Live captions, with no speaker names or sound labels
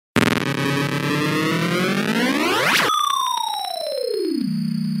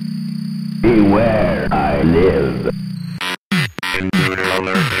where I live. Intruder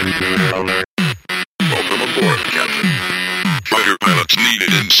alert. Welcome aboard, Captain. Fighter pilots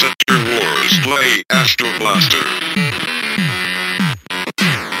needed in Sector Wars. Play Astro Blaster.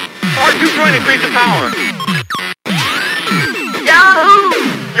 R2 trying to increase the power.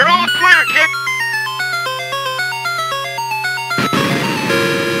 Yahoo! You're all clear, kid.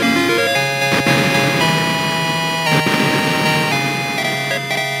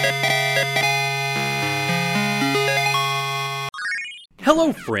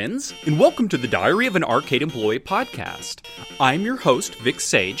 Hello, friends, and welcome to the Diary of an Arcade Employee podcast. I'm your host, Vic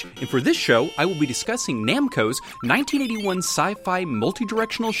Sage, and for this show, I will be discussing Namco's 1981 sci-fi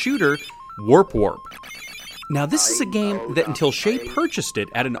multi-directional shooter, Warp. Now, this is a game that until Shay purchased it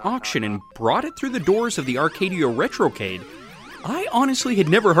at an auction and brought it through the doors of the Arcadia Retrocade, I honestly had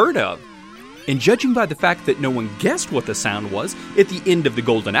never heard of. And judging by the fact that no one guessed what the sound was at the end of the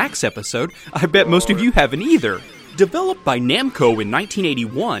Golden Axe episode, I bet most of you haven't either. Developed by Namco in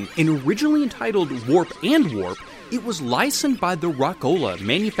 1981 and originally entitled Warp, it was licensed by the Rockola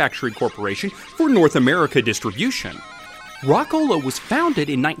Manufacturing Corporation for North America distribution. Rockola was founded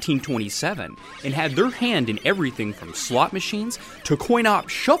in 1927 and had their hand in everything from slot machines to coin-op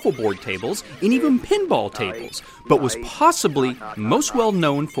shuffleboard tables and even pinball tables, but was possibly most well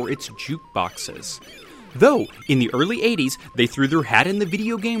known for its jukeboxes. Though, in the early 80s, they threw their hat in the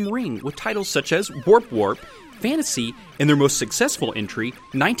video game ring with titles such as Warp, Fantasy, and their most successful entry,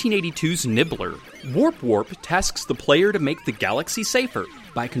 1982's Nibbler. Warp tasks the player to make the galaxy safer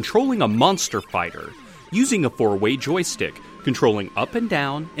by controlling a monster fighter, using a 4-way joystick, controlling up and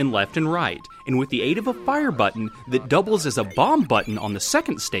down and left and right, and with the aid of a fire button that doubles as a bomb button on the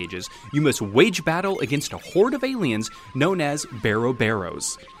second stages, you must wage battle against a horde of aliens known as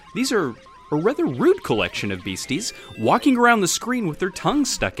Barrow-Barrows. These are a rather rude collection of beasties, walking around the screen with their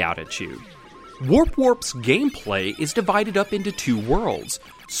tongues stuck out at you. Warp's gameplay is divided up into two worlds,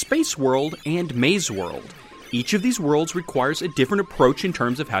 Space World and Maze World. Each of these worlds requires a different approach in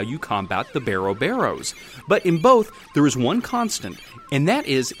terms of how you combat the Barrow-Barrows, but in both, there is one constant, and that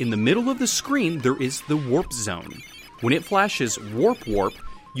is, in the middle of the screen, there is the Warp Zone. When it flashes Warp,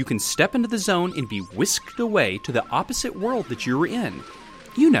 you can step into the zone and be whisked away to the opposite world that you're in.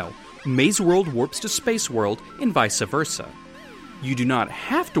 You know, Maze World warps to Space World, and vice versa. You do not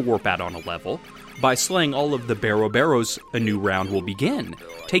have to warp out on a level. By slaying all of the Barrow-Barrows, a new round will begin,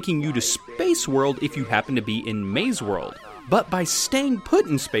 taking you to Space World if you happen to be in Maze World. But by staying put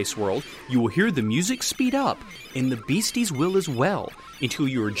in Space World, you will hear the music speed up, and the beasties will as well, until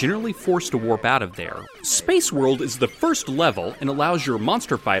you are generally forced to warp out of there. Space World is the first level and allows your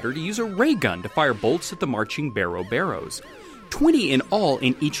monster fighter to use a ray gun to fire bolts at the marching Barrow-Barrows. 20 in all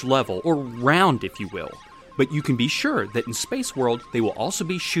in each level, or round if you will. But you can be sure that in Space World, they will also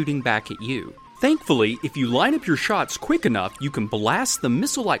be shooting back at you. Thankfully, if you line up your shots quick enough, you can blast the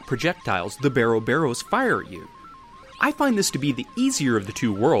missile-like projectiles the Barrow-Barrows fire at you. I find this to be the easier of the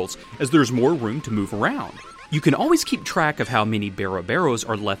two worlds, as there's more room to move around. You can always keep track of how many Barrow-Barrows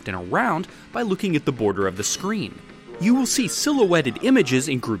are left in a round by looking at the border of the screen. You will see silhouetted images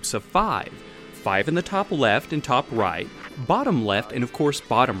in groups of 5. 5 in the top left and top right, bottom left, and of course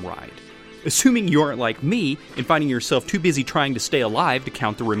bottom right. Assuming you aren't like me and finding yourself too busy trying to stay alive to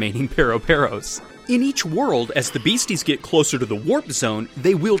count the remaining Barrow-Barrows. In each world, as the beasties get closer to the warp zone,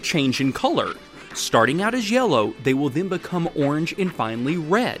 they will change in color. Starting out as yellow, they will then become orange and finally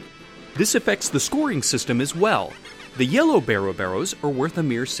red. This affects the scoring system as well. The yellow Barrow-Barrows are worth a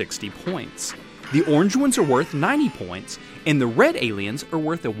mere 60 points. The orange ones are worth 90 points, and the red aliens are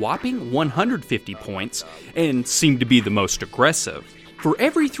worth a whopping 150 points, and seem to be the most aggressive. For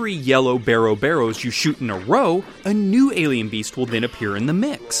every 3 yellow Barrow-Barrows you shoot in a row, a new alien beast will then appear in the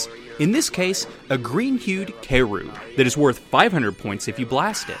mix. In this case, a green-hued Keru that is worth 500 points if you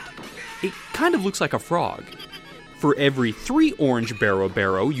blast it. It kind of looks like a frog. For every 3 orange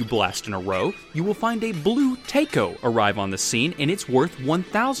Barrow-Barrow you blast in a row, you will find a blue Teiko arrive on the scene, and it's worth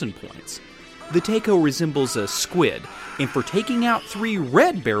 1,000 points. The Teiko resembles a squid, and for taking out 3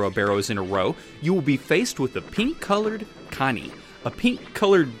 red Barrow-Barrows in a row, you will be faced with a pink-colored Kani, a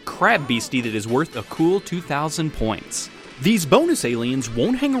pink-colored crab beastie that is worth a cool 2,000 points. These bonus aliens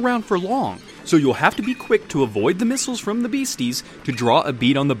won't hang around for long, so you'll have to be quick to avoid the missiles from the beasties to draw a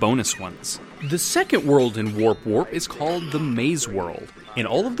bead on the bonus ones. The second world in Warp is called the Maze World, and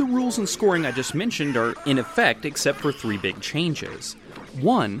all of the rules and scoring I just mentioned are in effect except for 3 big changes.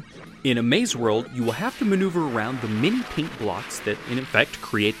 1. In a maze world, you will have to maneuver around the many pink blocks that in effect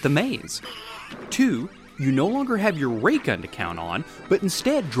create the maze. 2. You no longer have your ray gun to count on, but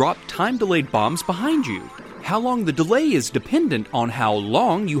instead drop time-delayed bombs behind you. How long the delay is dependent on how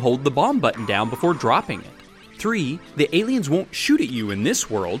long you hold the bomb button down before dropping it. 3. The aliens won't shoot at you in this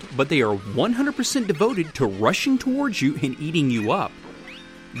world, but they are 100% devoted to rushing towards you and eating you up.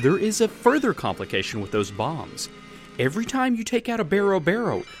 There is a further complication with those bombs. Every time you take out a barrow,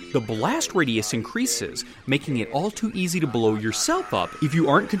 the blast radius increases, making it all too easy to blow yourself up if you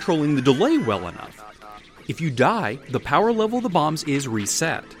aren't controlling the delay well enough. If you die, the power level of the bombs is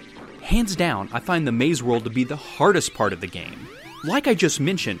reset. Hands down, I find the maze world to be the hardest part of the game. Like I just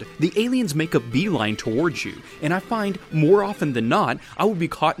mentioned, the aliens make a beeline towards you, and I find, more often than not, I will be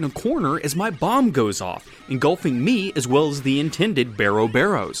caught in a corner as my bomb goes off, engulfing me as well as the intended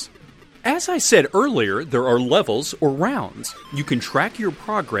barrows. As I said earlier, there are levels or rounds. You can track your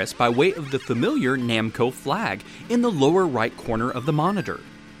progress by way of the familiar Namco flag in the lower right corner of the monitor.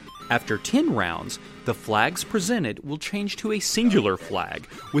 After 10 rounds, the flags presented will change to a singular flag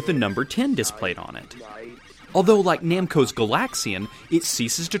with the number 10 displayed on it. Although, like Namco's Galaxian, it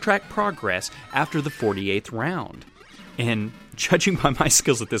ceases to track progress after the 48th round. And judging by my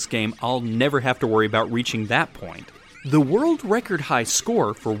skills at this game, I'll never have to worry about reaching that point. The world record high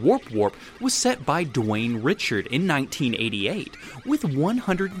score for Warp was set by Dwayne Richard in 1988 with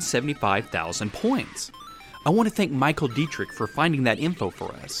 175,000 points. I want to thank Michael Dietrich for finding that info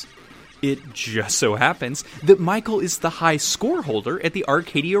for us. It just so happens that Michael is the high score holder at the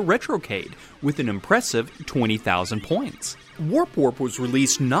Arcadia Retrocade with an impressive 20,000 points. Warp was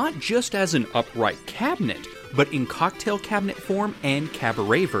released not just as an upright cabinet, but in cocktail cabinet form and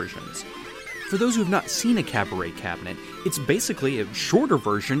cabaret versions. For those who have not seen a cabaret cabinet, it's basically a shorter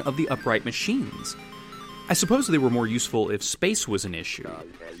version of the upright machines. I suppose they were more useful if space was an issue.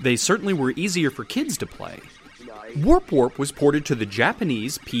 They certainly were easier for kids to play. Warp was ported to the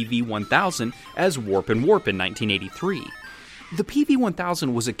Japanese PV-1000 as Warp in 1983. The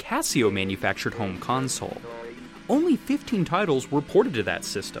PV-1000 was a Casio-manufactured home console. Only 15 titles were ported to that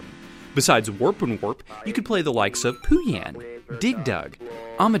system. Besides Warp, you could play the likes of Pooyan, Dig Dug,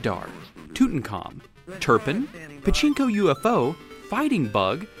 Amadar, Tutankhamun, Turpin, Pachinko UFO, Fighting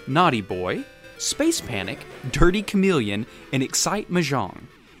Bug, Naughty Boy, Space Panic, Dirty Chameleon, and Excite Mahjong.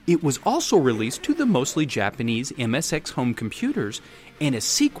 It was also released to the mostly Japanese MSX home computers, and a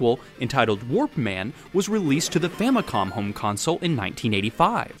sequel entitled Warp Man was released to the Famicom home console in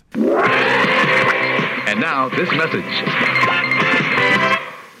 1985. And now, this message.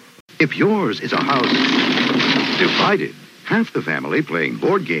 If yours is a house divided, half the family playing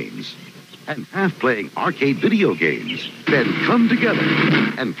board games and half playing arcade video games, then come together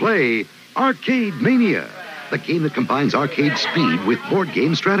and play Arcade Mania, the game that combines arcade speed with board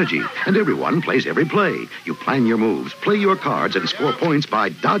game strategy. And everyone plays every play. You plan your moves, play your cards, and score points by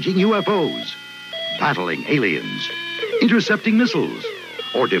dodging UFOs, battling aliens, intercepting missiles,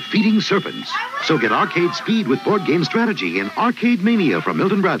 or defeating serpents. So get arcade speed with board game strategy in Arcade Mania from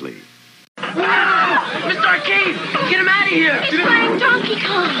Milton Bradley. Mr. Arcade, get him out of here! It's playing Donkey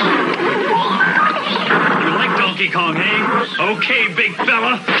Kong. You like Donkey Kong, eh? Okay, big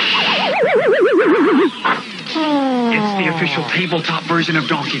fella. It's the official tabletop version of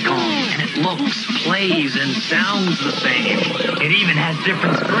Donkey Kong, and it looks, plays, and sounds the same. It even has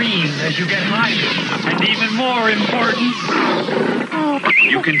different screens as you get higher. And even more important,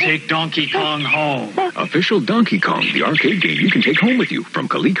 you can take Donkey Kong home. Official Donkey Kong, the arcade game you can take home with you from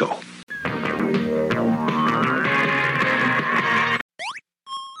Coleco.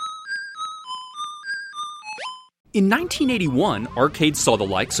 In 1981, arcades saw the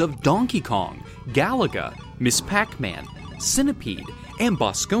likes of Donkey Kong, Galaga, Miss Pac-Man, Centipede, and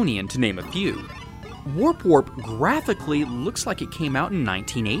Bosconian, to name a few. Warp graphically looks like it came out in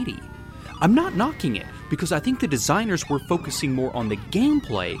 1980. I'm not knocking it, because I think the designers were focusing more on the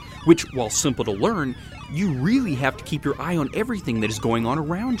gameplay, which, while simple to learn, you really have to keep your eye on everything that is going on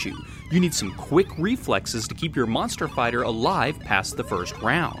around you. You need some quick reflexes to keep your monster fighter alive past the first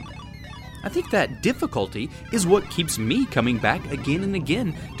round. I think that difficulty is what keeps me coming back again and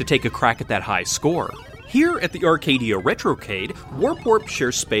again to take a crack at that high score. Here at the Arcadia Retrocade, Warp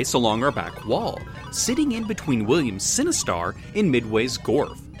shares space along our back wall, sitting in between Williams' Sinistar and Midway's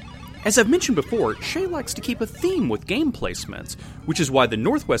Gorf. As I've mentioned before, Shay likes to keep a theme with game placements, which is why the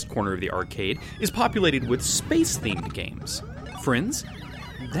northwest corner of the arcade is populated with space-themed games. Friends,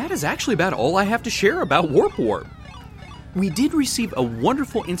 that is actually about all I have to share about Warp. We did receive a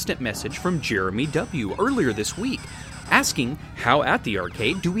wonderful instant message from Jeremy W. earlier this week, asking how at the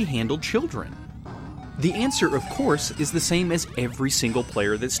arcade do we handle children? The answer, of course, is the same as every single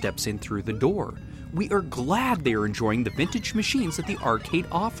player that steps in through the door. We are glad they are enjoying the vintage machines that the arcade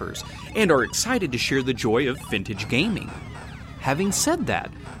offers, and are excited to share the joy of vintage gaming. Having said that,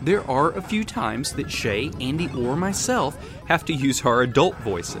 there are a few times that Shay, Andy, or myself have to use our adult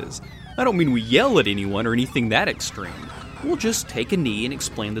voices. I don't mean we yell at anyone or anything that extreme. We'll just take a knee and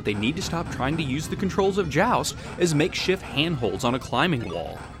explain that they need to stop trying to use the controls of Joust as makeshift handholds on a climbing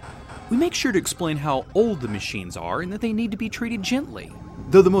wall. We make sure to explain how old the machines are and that they need to be treated gently.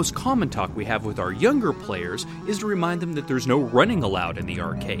 Though the most common talk we have with our younger players is to remind them that there's no running allowed in the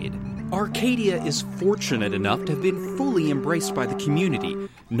arcade. Arcadia is fortunate enough to have been fully embraced by the community,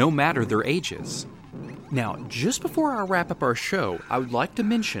 no matter their ages. Now, just before I wrap up our show, I would like to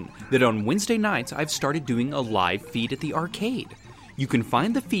mention that on Wednesday nights I've started doing a live feed at the arcade. You can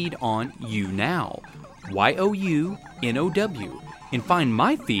find the feed on YouNow, YOUNOW, and find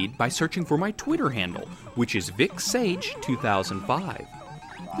my feed by searching for my Twitter handle, which is VicSage2005.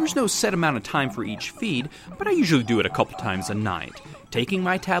 There's no set amount of time for each feed, but I usually do it a couple times a night, taking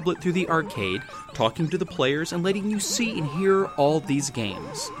my tablet through the arcade, talking to the players, and letting you see and hear all these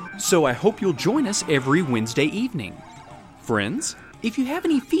games. So I hope you'll join us every Wednesday evening. Friends, if you have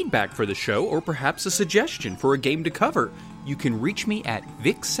any feedback for the show or perhaps a suggestion for a game to cover, you can reach me at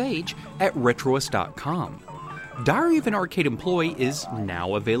vicsage@retroist.com. Diary of an Arcade Employee is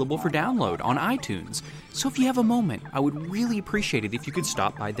now available for download on iTunes, so if you have a moment, I would really appreciate it if you could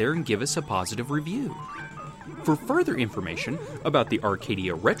stop by there and give us a positive review. For further information about the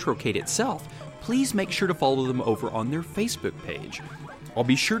Arcadia Retrocade itself, please make sure to follow them over on their Facebook page. I'll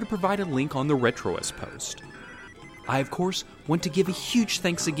be sure to provide a link on the Retroist post. I, of course, want to give a huge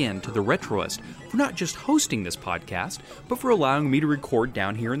thanks again to the Retroist for not just hosting this podcast, but for allowing me to record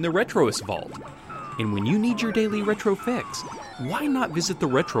down here in the Retroist Vault. And when you need your daily retro fix, why not visit the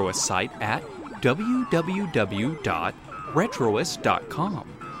Retroist site at www.retroist.com.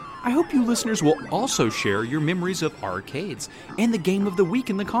 I hope you listeners will also share your memories of arcades and the game of the week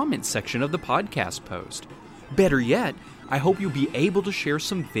in the comments section of the podcast post. Better yet, I hope you'll be able to share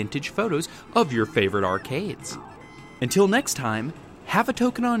some vintage photos of your favorite arcades. Until next time, have a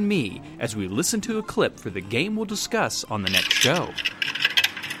token on me as we listen to a clip for the game we'll discuss on the next show.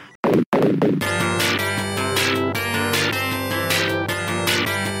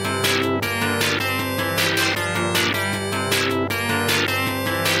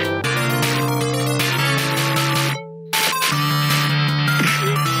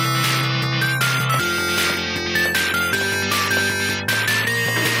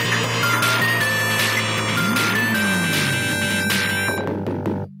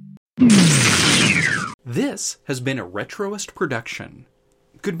 This has been a Retroist production.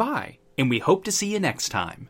 Goodbye, and we hope to see you next time.